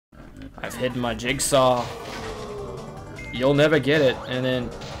I've hidden my jigsaw. You'll never get it. And then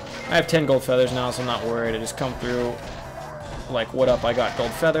I have 10 gold feathers now, so I'm not worried. I just come through like, what up, I got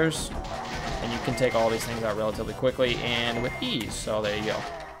gold feathers. And you can take all these things out relatively quickly and with ease. So there you go.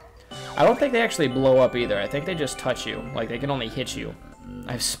 I don't think they actually blow up either. I think they just touch you. Like, they can only hit you.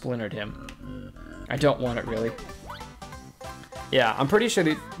 I've splintered him. I don't want it, really. Yeah, I'm pretty sure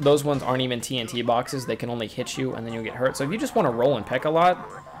those ones aren't even TNT boxes. They can only hit you and then you'll get hurt. So if you just want to roll and peck a lot,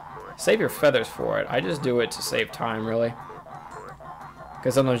 save your feathers for it. I just do it to save time, really.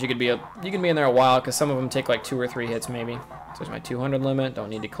 Because sometimes you can be in there a while, because some of them take like 2 or 3 hits maybe. So there's my 200 limit. Don't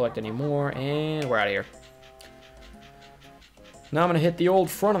need to collect any more, and we're out of here. Now I'm gonna hit the old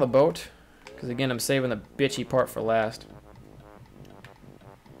front of the boat, because again I'm saving the bitchy part for last.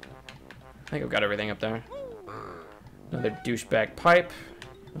 I think I've got everything up there. Another douchebag pipe.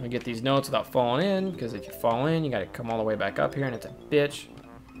 I'm gonna get these notes without falling in, because if you fall in, you gotta come all the way back up here, and it's a bitch.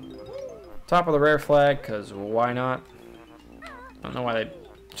 Top of the rare flag, because why not? I don't know why they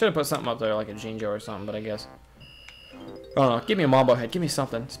should have put something up there like a Jinjo or something, but I guess. I don't know. Give me a Mambo head. Give me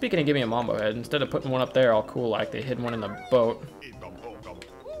something. Speaking of give me a Mambo head, instead of putting one up there all cool like they hid one in the boat.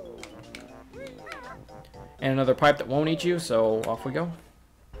 And another pipe that won't eat you, so off we go.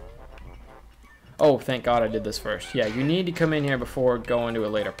 Oh, thank God I did this first. Yeah, you need to come in here before going to a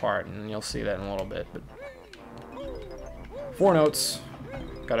later part, and you'll see that in a little bit. But 4 notes.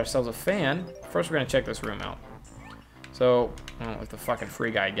 Got ourselves a fan. First, we're going to check this room out. So, oh, if the fucking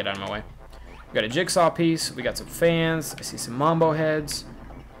free guy get out of my way. We got a jigsaw piece. We got some fans. I see some Mambo heads.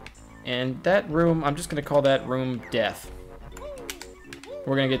 And that room, I'm just going to call that room Death.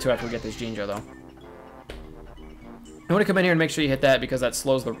 We're going to get to it after we get this Jinjo, though. You want to come in here and make sure you hit that, because that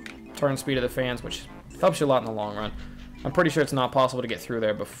slows the turn speed of the fans, which helps you a lot in the long run. I'm pretty sure it's not possible to get through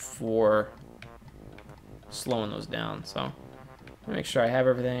there before slowing those down. So, let me make sure I have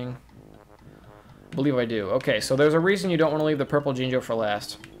everything. I believe I do. Okay, so there's a reason you don't want to leave the purple Jinjo for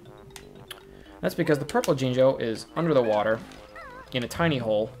last. That's because the purple Jinjo is under the water in a tiny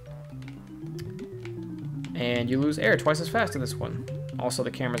hole, and you lose air twice as fast in this one. Also,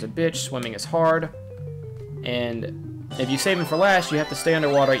 the camera's a bitch, swimming is hard, and if you save him for last, you have to stay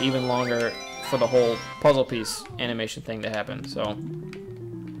underwater even longer for the whole puzzle piece animation thing to happen, so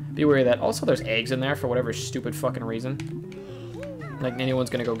be wary of that. Also, there's eggs in there for whatever stupid fucking reason. Like anyone's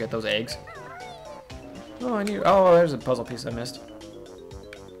gonna go get those eggs. Oh, there's a puzzle piece I missed.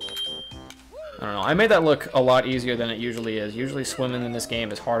 I don't know. I made that look a lot easier than it usually is. Usually swimming in this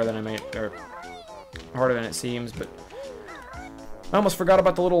game is harder than harder than it seems, but I almost forgot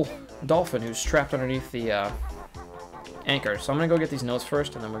about the little dolphin who's trapped underneath the anchor. So I'm gonna go get these notes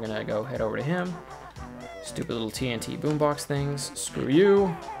first, and then we're gonna go head over to him. Stupid little TNT boombox things. Screw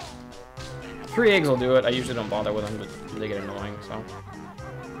you. 3 eggs will do it. I usually don't bother with them, but they get annoying, so.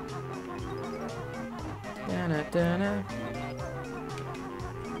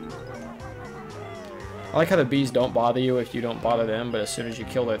 I like how the bees don't bother you if you don't bother them, but as soon as you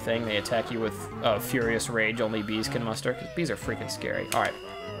kill their thing, they attack you with furious rage only bees can muster, because bees are freaking scary. Alright.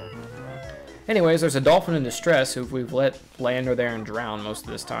 Anyways, there's a dolphin in distress who we've let land her there and drown most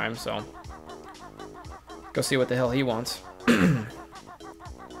of this time, so go see what the hell he wants.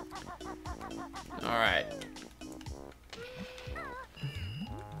 Alright.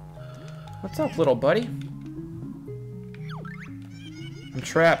 What's up, little buddy? I'm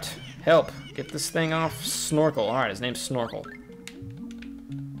trapped. Help. Get this thing off Snorkel. Alright, his name's Snorkel.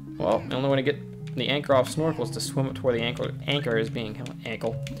 Well, the only way to get the anchor off Snorkel is to swim up to where the anchor is being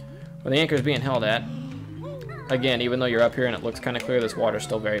held at. Again, even though you're up here and it looks kind of clear, this water's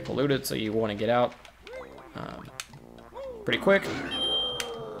still very polluted, so you want to get out pretty quick.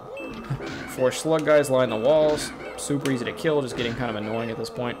 4 slug guys line the walls. Super easy to kill, just getting kind of annoying at this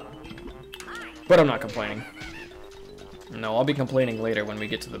point. But I'm not complaining. No, I'll be complaining later when we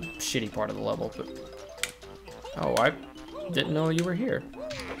get to the shitty part of the level, but... Oh, I didn't know you were here.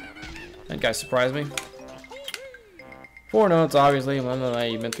 That guy surprised me. 4 notes, obviously.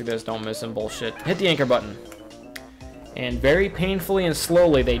 You've been through this, don't miss him, bullshit. Hit the anchor button. And very painfully and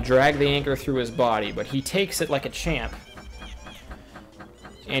slowly, they drag the anchor through his body, but he takes it like a champ.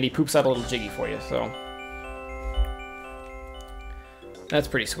 And he poops out a little jiggy for you, so... That's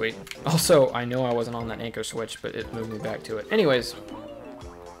pretty sweet. Also, I know I wasn't on that anchor switch, but it moved me back to it. Anyways.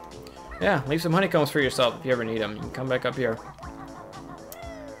 Yeah, leave some honeycombs for yourself if you ever need them. You can come back up here.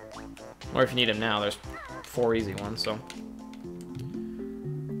 Or if you need them now, there's 4 easy ones, so.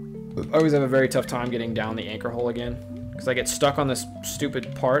 I always have a very tough time getting down the anchor hole again, because I get stuck on this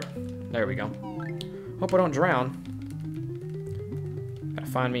stupid part. There we go. Hope I don't drown.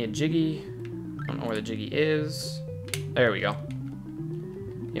 Gotta find me a jiggy. I don't know where the jiggy is. There we go.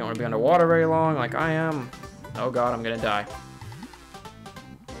 You don't want to be underwater very long like I am. Oh god, I'm gonna die.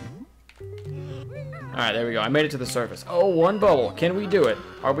 Alright, there we go. I made it to the surface. Oh, one bubble. Can we do it?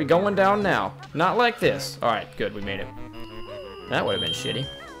 Are we going down now? Not like this. Alright, good. We made it. That would have been shitty.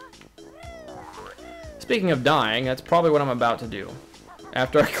 Speaking of dying, that's probably what I'm about to do.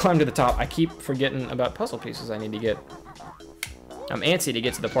 After I climb to the top, I keep forgetting about puzzle pieces I need to get. I'm antsy to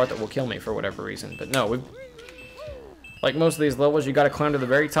get to the part that will kill me for whatever reason. But no, like most of these levels, you got to climb to the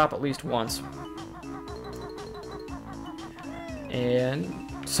very top at least once. And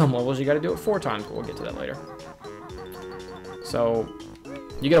some levels you got to do it 4 times, but we'll get to that later. So,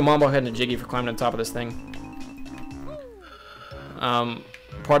 you get a Mambo head and a Jiggy for climbing to the top of this thing.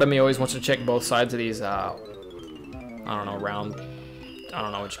 Part of me always wants to check both sides of these, I don't know, round, I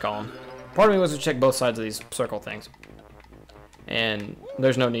don't know what you call them. Part of me wants to check both sides of these circle things. And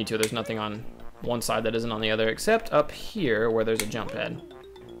there's no need to. There's nothing on one side that isn't on the other, except up here where there's a jump head.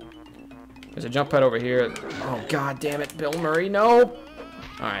 There's a jump pad over here. Oh, god damn it, Bill Murray, no!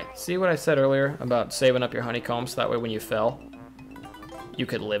 Alright, see what I said earlier about saving up your honeycomb so that way when you fell, you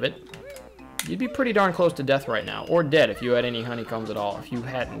could live it? You'd be pretty darn close to death right now, or dead if you had any honeycombs at all, if you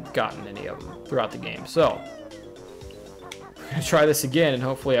hadn't gotten any of them throughout the game. So, I'm going to try this again, and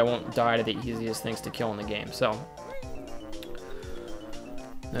hopefully I won't die to the easiest things to kill in the game. So,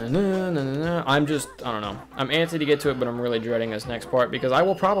 I'm just, I don't know. I'm antsy to get to it, but I'm really dreading this next part because I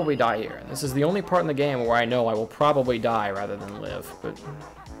will probably die here. This is the only part in the game where I know I will probably die rather than live. But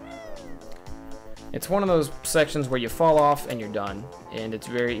it's one of those sections where you fall off and you're done, and it's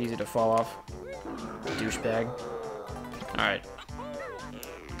very easy to fall off. Douchebag. Alright.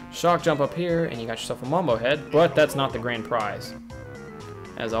 Shock jump up here, and you got yourself a Mambo head, but that's not the grand prize.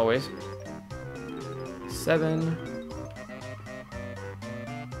 As always. 7.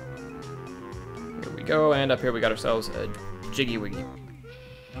 Here we go, and up here we got ourselves a Jiggy Wiggy.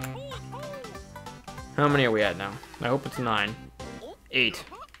 How many are we at now? I hope it's 9. 8.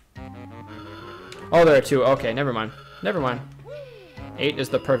 Oh, there are 2. Okay, never mind. Never mind. 8 is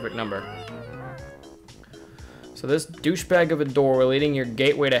the perfect number. So this douchebag of a door leading your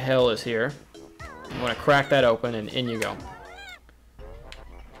gateway to hell is here. I'm going to crack that open, and in you go.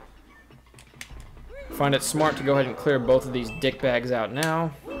 Find it smart to go ahead and clear both of these dickbags out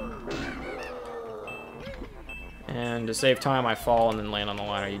now. And to save time, I fall and then land on the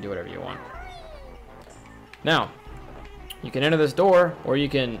ladder. You do whatever you want. Now, you can enter this door, or you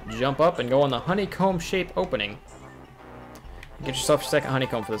can jump up and go on the honeycomb-shaped opening. Get yourself a second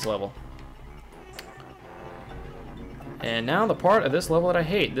honeycomb for this level. And now the part of this level that I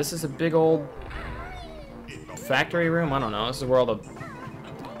hate. This is a big old factory room. I don't know. This is where all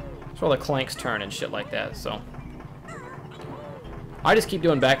the clanks turn and shit like that. So I just keep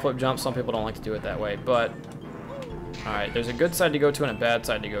doing backflip jumps. Some people don't like to do it that way, but all right. There's a good side to go to and a bad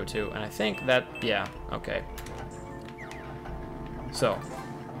side to go to, and I think that, yeah, okay. So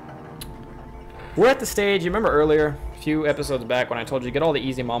we're at the stage. You remember earlier, a few episodes back, when I told you get all the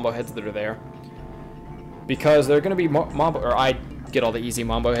easy Mambo heads that are there. Because they're going to be Mambo, or I get all the easy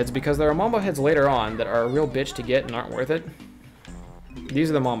Mambo heads, because there are Mambo heads later on that are a real bitch to get and aren't worth it. These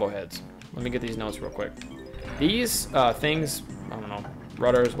are the Mambo heads. Let me get these notes real quick. These things, I don't know,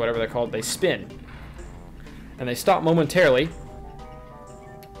 rudders, whatever they're called, they spin. And they stop momentarily,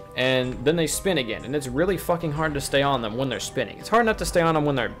 and then they spin again. And it's really fucking hard to stay on them when they're spinning. It's hard enough to stay on them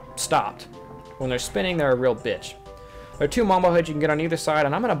when they're stopped. When they're spinning, they're a real bitch. There are 2 Mambo heads you can get on either side,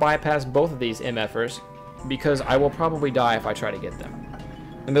 and I'm going to bypass both of these MFers, because I will probably die if I try to get them.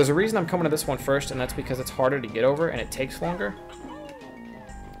 And there's a reason I'm coming to this one first, and that's because it's harder to get over and it takes longer.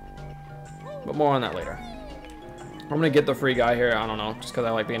 But more on that later. I'm going to get the free guy here, I don't know, just because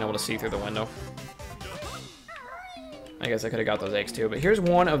I like being able to see through the window. I guess I could have got those eggs too, but here's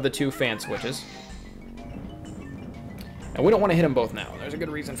one of the 2 fan switches. And we don't want to hit them both now. There's a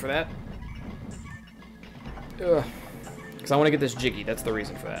good reason for that. Because I want to get this Jiggy, that's the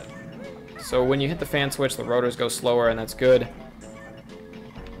reason for that. So when you hit the fan switch, the rotors go slower, and that's good.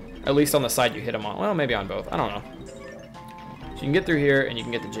 At least on the side you hit them on. Well, maybe on both. I don't know. So you can get through here, and you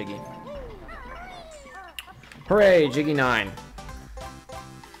can get the Jiggy. Hooray, Jiggy 9.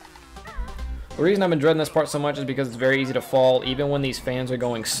 The reason I've been dreading this part so much is because it's very easy to fall. Even when these fans are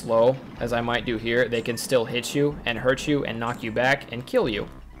going slow, as I might do here, they can still hit you and hurt you and knock you back and kill you.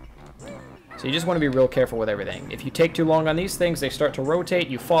 So you just want to be real careful with everything. If you take too long on these things, they start to rotate,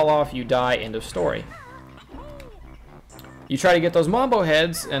 you fall off, you die, end of story. You try to get those Mambo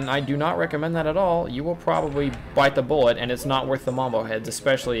heads, and I do not recommend that at all. You will probably bite the bullet, and it's not worth the Mambo heads,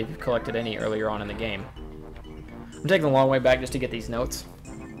 especially if you've collected any earlier on in the game. I'm taking the long way back just to get these notes.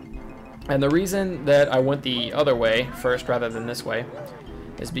 And the reason that I went the other way first rather than this way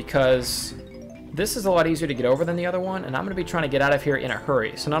is because this is a lot easier to get over than the other one, and I'm going to be trying to get out of here in a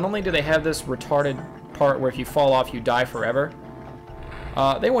hurry. So not only do they have this retarded part where if you fall off, you die forever,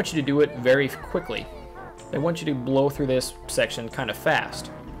 they want you to do it very quickly. They want you to blow through this section kind of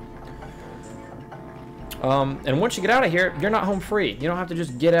fast. And once you get out of here, you're not home free. You don't have to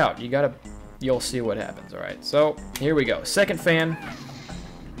just get out. You'll see what happens, alright? So, here we go. Second fan.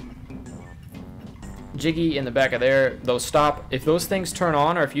 Jiggy in the back of there. Those stop. If those things turn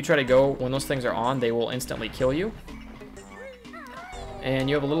on, or if you try to go when those things are on, they will instantly kill you. And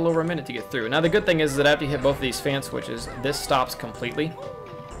you have a little over a minute to get through. Now, the good thing is that after you hit both of these fan switches, this stops completely.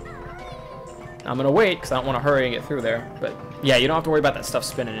 I'm going to wait, because I don't want to hurry and get through there. But, yeah, you don't have to worry about that stuff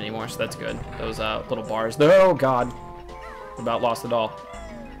spinning anymore, so that's good. Those little bars. Oh, God. About lost it all.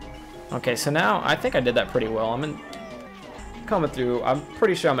 Okay, so now, I think I did that pretty well. Coming through, I'm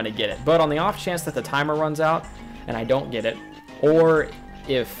pretty sure I'm going to get it. But on the off chance that the timer runs out, and I don't get it, or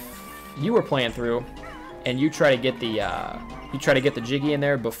if you were playing through, and you try to get the jiggy in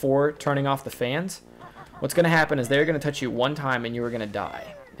there before turning off the fans, what's going to happen is they're going to touch you one time and you are going to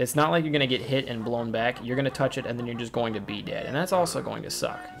die. It's not like you're going to get hit and blown back. You're going to touch it and then you're just going to be dead. And that's also going to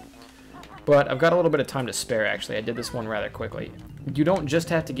suck. But I've got a little bit of time to spare, actually. I did this one rather quickly. You don't just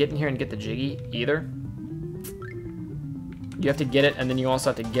have to get in here and get the jiggy, either. You have to get it, and then you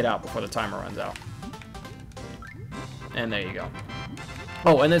also have to get out before the timer runs out. And there you go.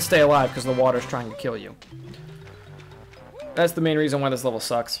 Oh, and then stay alive, because the water's trying to kill you. That's the main reason why this level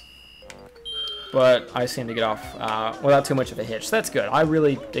sucks. But I seem to get off without too much of a hitch. So that's good. I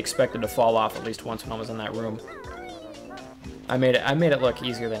really expected to fall off at least once when I was in that room. I made it look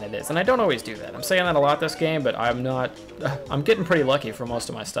easier than it is. And I don't always do that. I'm saying that a lot this game, but I'm getting pretty lucky for most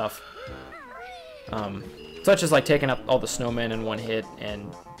of my stuff. Such as like taking up all the snowmen in one hit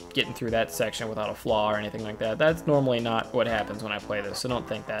and getting through that section without a flaw or anything like that. That's normally not what happens when I play this, so don't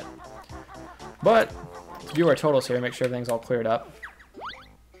think that. But, to view our totals here, make sure everything's all cleared up.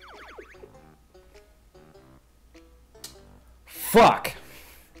 Fuck!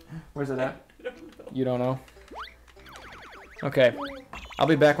 Where's it at? You don't know? Okay. I'll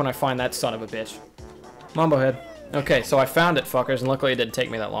be back when I find that son of a bitch. Mambo head. Okay, so I found it, fuckers, and luckily it didn't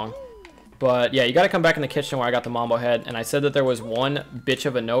take me that long. But, yeah, you gotta come back in the kitchen where I got the Mambo head, and I said that there was one bitch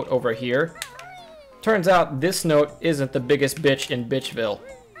of a note over here. Turns out this note isn't the biggest bitch in Bitchville.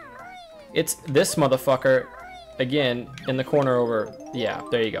 It's this motherfucker, again, in the corner over... Yeah,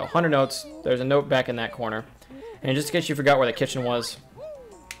 there you go. 100 notes. There's a note back in that corner. And just in case you forgot where the kitchen was...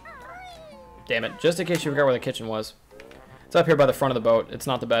 Damn it. Just in case you forgot where the kitchen was. It's up here by the front of the boat. It's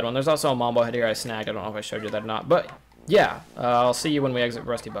not the bad one. There's also a Mambo head here I snagged. I don't know if I showed you that or not. But, yeah. I'll see you when we exit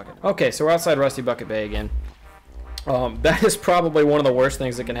Rusty Bucket. Okay, so we're outside Rusty Bucket Bay again. That is probably one of the worst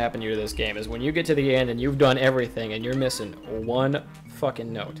things that can happen to you to this game, is when you get to the end and you've done everything and you're missing one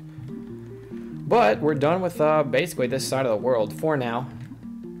fucking note. But we're done with basically this side of the world for now.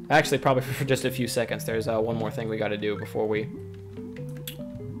 Actually, probably for just a few seconds. There's one more thing we got to do before we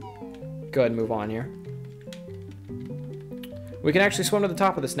go ahead and move on here. We can actually swim to the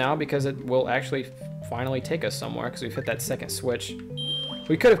top of this now because it will actually finally take us somewhere because we've hit that second switch.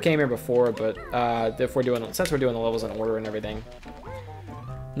 We could have came here before, but since we're doing the levels in order and everything,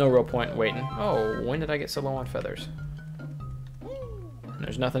 no real point in waiting. Oh, when did I get so low on feathers?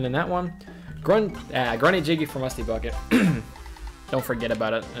 There's nothing in that one. Grunty Jiggy from Rusty Bucket. Don't forget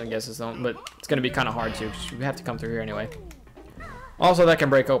about it. I guess but it's going to be kind of hard to, because we have to come through here anyway. Also, that can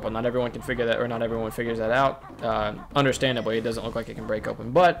break open. Not everyone can figure that, or not everyone figures that out. Understandably, it doesn't look like it can break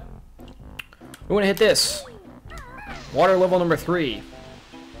open, but we want to hit this. Water level number 3.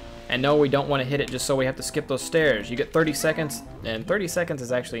 And no, we don't want to hit it just so we have to skip those stairs. You get 30 seconds, and 30 seconds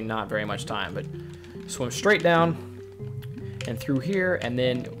is actually not very much time, but swim straight down and through here, and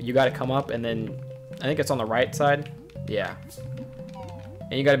then you got to come up, and then I think it's on the right side. Yeah.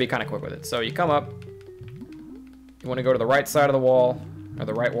 And you got to be kind of quick with it. So you come up, you want to go to the right side of the wall, or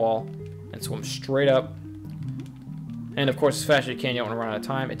the right wall, and swim straight up. And of course, as fast as you can, you don't want to run out of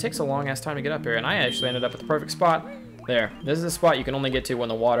time. It takes a long ass time to get up here, and I actually ended up at the perfect spot. There. This is a spot you can only get to when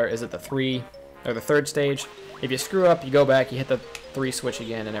the water is at the third stage. If you screw up, you go back, you hit the 3 switch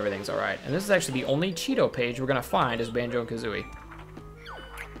again, and everything's alright. And this is actually the only Cheeto page we're going to find is Banjo Kazooie.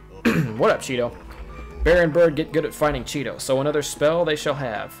 What up, Cheeto? Bear and Bird get good at finding Cheeto, so another spell they shall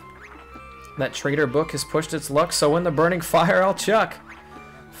have. That traitor book has pushed its luck, so in the burning fire I'll chuck.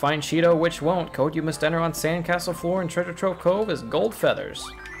 Find Cheeto, which won't. Code you must enter on Sandcastle Floor and Treasure Trove Cove is gold feathers.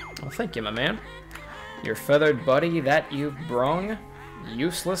 Well, thank you, my man. Your feathered buddy that you've brung,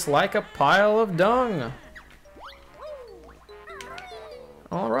 useless like a pile of dung.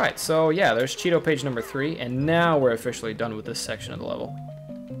 Alright, so yeah, there's Cheeto page number 3, and now we're officially done with this section of the level.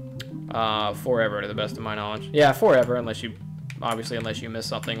 Forever, to the best of my knowledge. Yeah, forever, unless you miss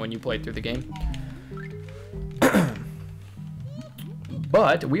something when you played through the game.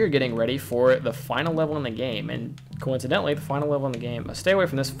 But we are getting ready for the final level in the game, and coincidentally, the final level in the game. Stay away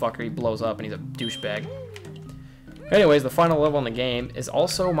from this fucker. He blows up, and he's a douchebag. Anyways, the final level in the game is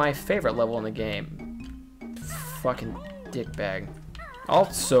also my favorite level in the game. Fucking dickbag.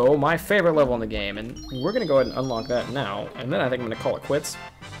 Also, my favorite level in the game, and we're gonna go ahead and unlock that now, and then I think I'm gonna call it quits.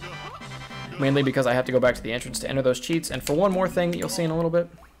 Mainly because I have to go back to the entrance to enter those cheats, and for one more thing that you'll see in a little bit.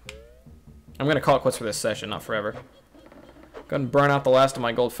 I'm gonna call it quits for this session, not forever. Go ahead and burn out the last of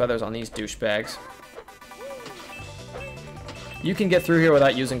my gold feathers on these douchebags. You can get through here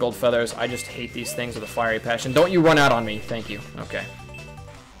without using gold feathers. I just hate these things with a fiery passion. Don't you run out on me. Thank you. Okay.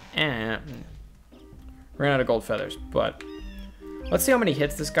 And ran out of gold feathers, but let's see how many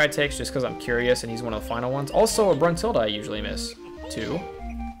hits this guy takes just because I'm curious and he's one of the final ones. Also, a Bruntilda I usually miss. 2.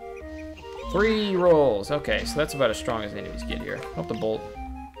 3 rolls. Okay, so that's about as strong as the enemies get here. Hope the bull...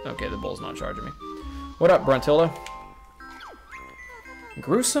 Okay, the bull's not charging me. What up, Bruntilda?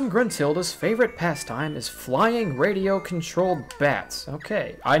 Gruesome Gruntilda's favorite pastime is flying radio-controlled bats.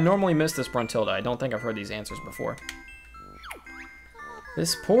 Okay, I normally miss this Bruntilda. I don't think I've heard these answers before.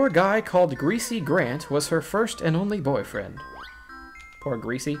 This poor guy called Greasy Grant was her first and only boyfriend. Poor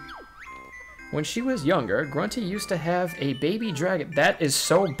Greasy. When she was younger, Grunty used to have a baby dragon. That is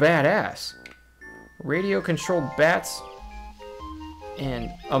so badass. Radio-controlled bats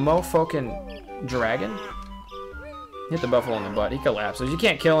and a mofokin dragon. Hit the buffalo in the butt. He collapses. You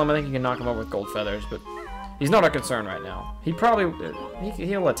can't kill him. I think you can knock him over with gold feathers, but he's not our concern right now. He probably...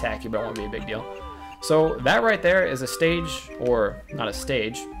 He'll attack you, but it won't be a big deal. So that right there is a stage, or not a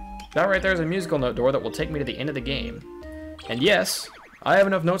stage. That right there is a musical note door that will take me to the end of the game. And yes, I have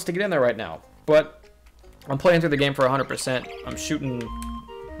enough notes to get in there right now, but I'm playing through the game for 100%. I'm shooting...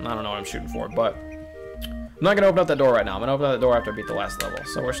 I don't know what I'm shooting for, but I'm not going to open up that door right now. I'm going to open up that door after I beat the last level.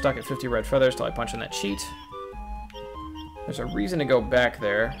 So we're stuck at 50 red feathers till I punch in that cheat. There's a reason to go back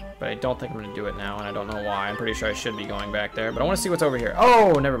there, but I don't think I'm going to do it now, and I don't know why. I'm pretty sure I should be going back there, but I want to see what's over here.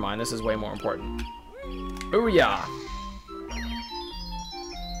 Oh, never mind. This is way more important. Booyah!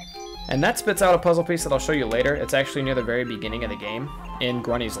 And that spits out a puzzle piece that I'll show you later. It's actually near the very beginning of the game, in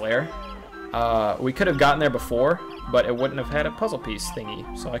Grunty's lair. We could have gotten there before, but it wouldn't have had a puzzle piece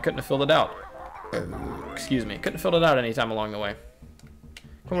thingy, so I couldn't have filled it out. Excuse me. Couldn't have filled it out anytime along the way.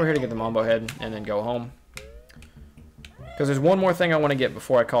 Come over here to get the Mambo head, and then go home. Because there's one more thing I want to get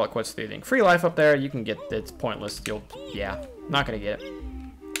before I call it quits thieving. Free life up there, you can get, it's pointless. Yeah, not going to get it.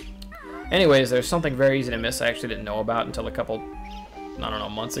 Anyways, there's something very easy to miss I actually didn't know about until a couple, I don't know,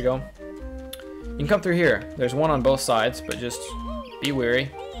 months ago. You can come through here. There's one on both sides, but just be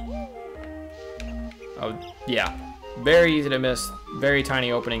wary. Oh, yeah. Very easy to miss. Very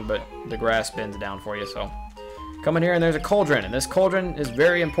tiny opening, but the grass bends down for you, so. Come in here, and there's a cauldron, and this cauldron is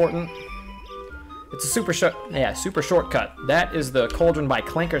very important. It's a super shortcut. That is the cauldron by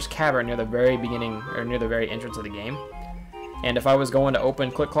Clanker's Cavern near the very beginning, or near the very entrance of the game. And if I was going to open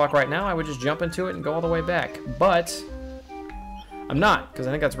Click Clock right now, I would just jump into it and go all the way back. But I'm not, because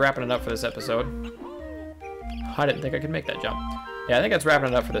I think that's wrapping it up for this episode. I didn't think I could make that jump. Yeah, I think that's wrapping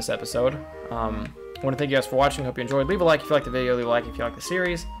it up for this episode. I want to thank you guys for watching. Hope you enjoyed. Leave a like if you like the video. Leave a like if you like the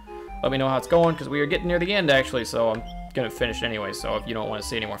series. Let me know how it's going, because we are getting near the end, actually, so I'm going to finish it anyway. So if you don't want to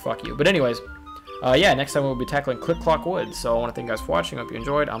see anymore, fuck you. But anyways, yeah, next time we'll be tackling Click Clock Woods. So I want to thank you guys for watching. Hope you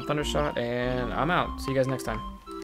enjoyed. I'm Thundershot, and I'm out. See you guys next time.